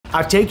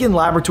I've taken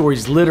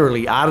laboratories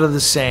literally out of the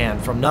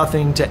sand from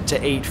nothing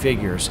to 8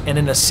 figures. And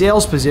in a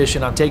sales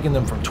position, I've taken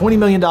them from $20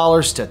 million to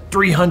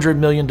 $300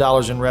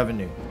 million in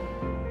revenue.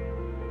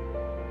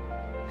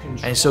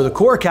 And so the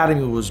Core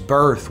Academy was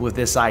birthed with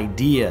this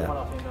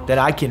idea that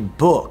I can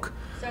book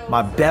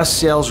my best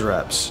sales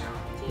reps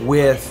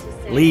with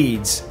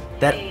leads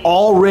that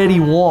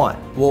already want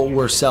what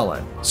we're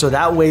selling. So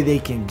that way they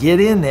can get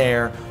in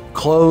there,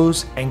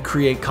 close, and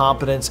create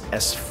competence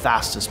as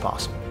fast as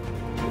possible.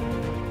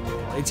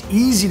 It's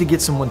easy to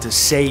get someone to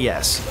say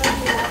yes.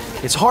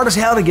 It's hard as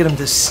hell to get them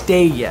to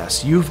stay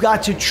yes. You've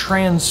got to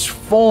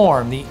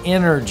transform the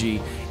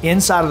energy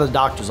inside of the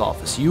doctor's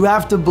office. You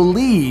have to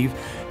believe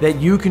that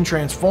you can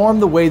transform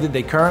the way that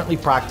they currently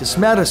practice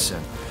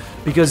medicine,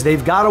 because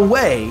they've got a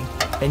way,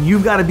 and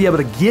you've got to be able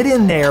to get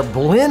in there,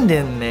 blend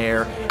in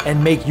there,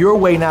 and make your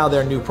way now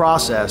their new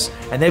process.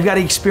 And they've got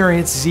to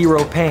experience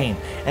zero pain.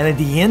 And at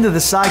the end of the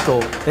cycle,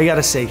 they got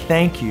to say,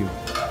 thank you,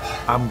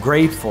 I'm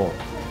grateful,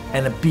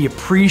 and be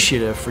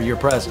appreciative for your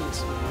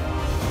presence.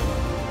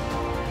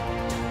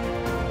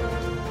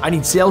 I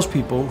need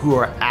salespeople who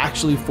are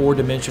actually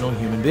 4-dimensional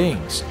human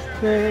beings.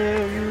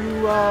 There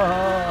you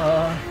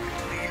are.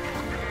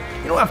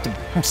 You don't have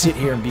to sit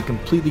here and be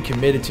completely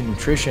committed to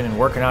nutrition and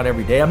working out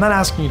every day. I'm not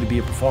asking you to be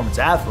a performance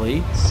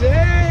athlete.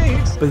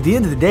 But at the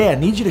end of the day, I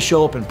need you to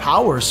show up in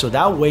power so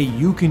that way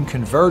you can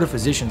convert a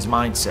physician's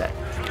mindset.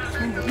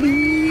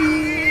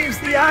 Leaves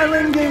the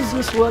island gives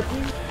us what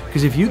we...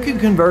 Because if you can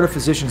convert a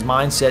physician's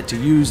mindset to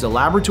use the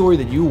laboratory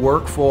that you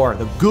work for,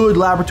 the good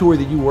laboratory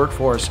that you work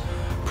for's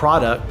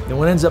product, then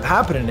what ends up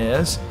happening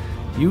is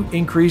you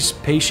increase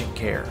patient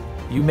care.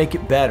 You make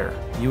it better.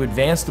 You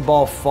advance the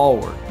ball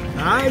forward.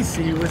 I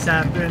see what's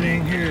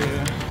happening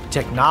here.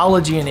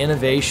 Technology and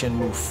innovation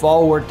move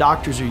forward.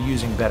 Doctors are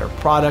using better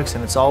products,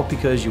 and it's all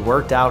because you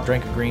worked out,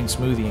 drank a green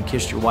smoothie, and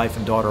kissed your wife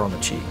and daughter on the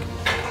cheek.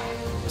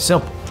 It's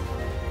simple.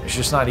 It's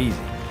just not easy.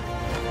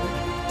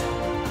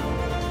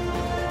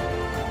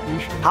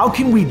 How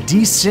can we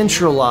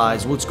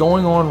decentralize what's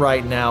going on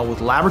right now with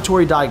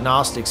laboratory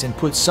diagnostics and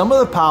put some of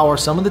the power,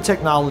 some of the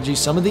technology,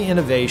 some of the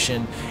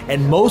innovation,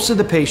 and most of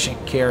the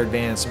patient care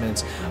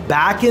advancements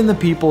back in the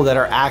people that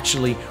are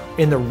actually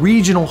in the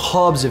regional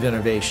hubs of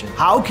innovation?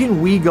 How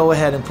can we go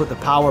ahead and put the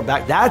power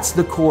back? That's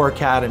the Core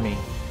Academy.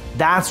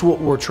 That's what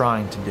we're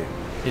trying to do.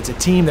 It's a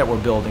team that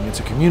we're building. It's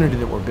a community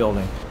that we're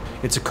building.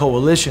 It's a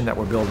coalition that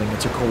we're building.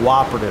 It's a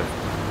cooperative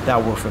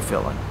that we're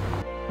fulfilling.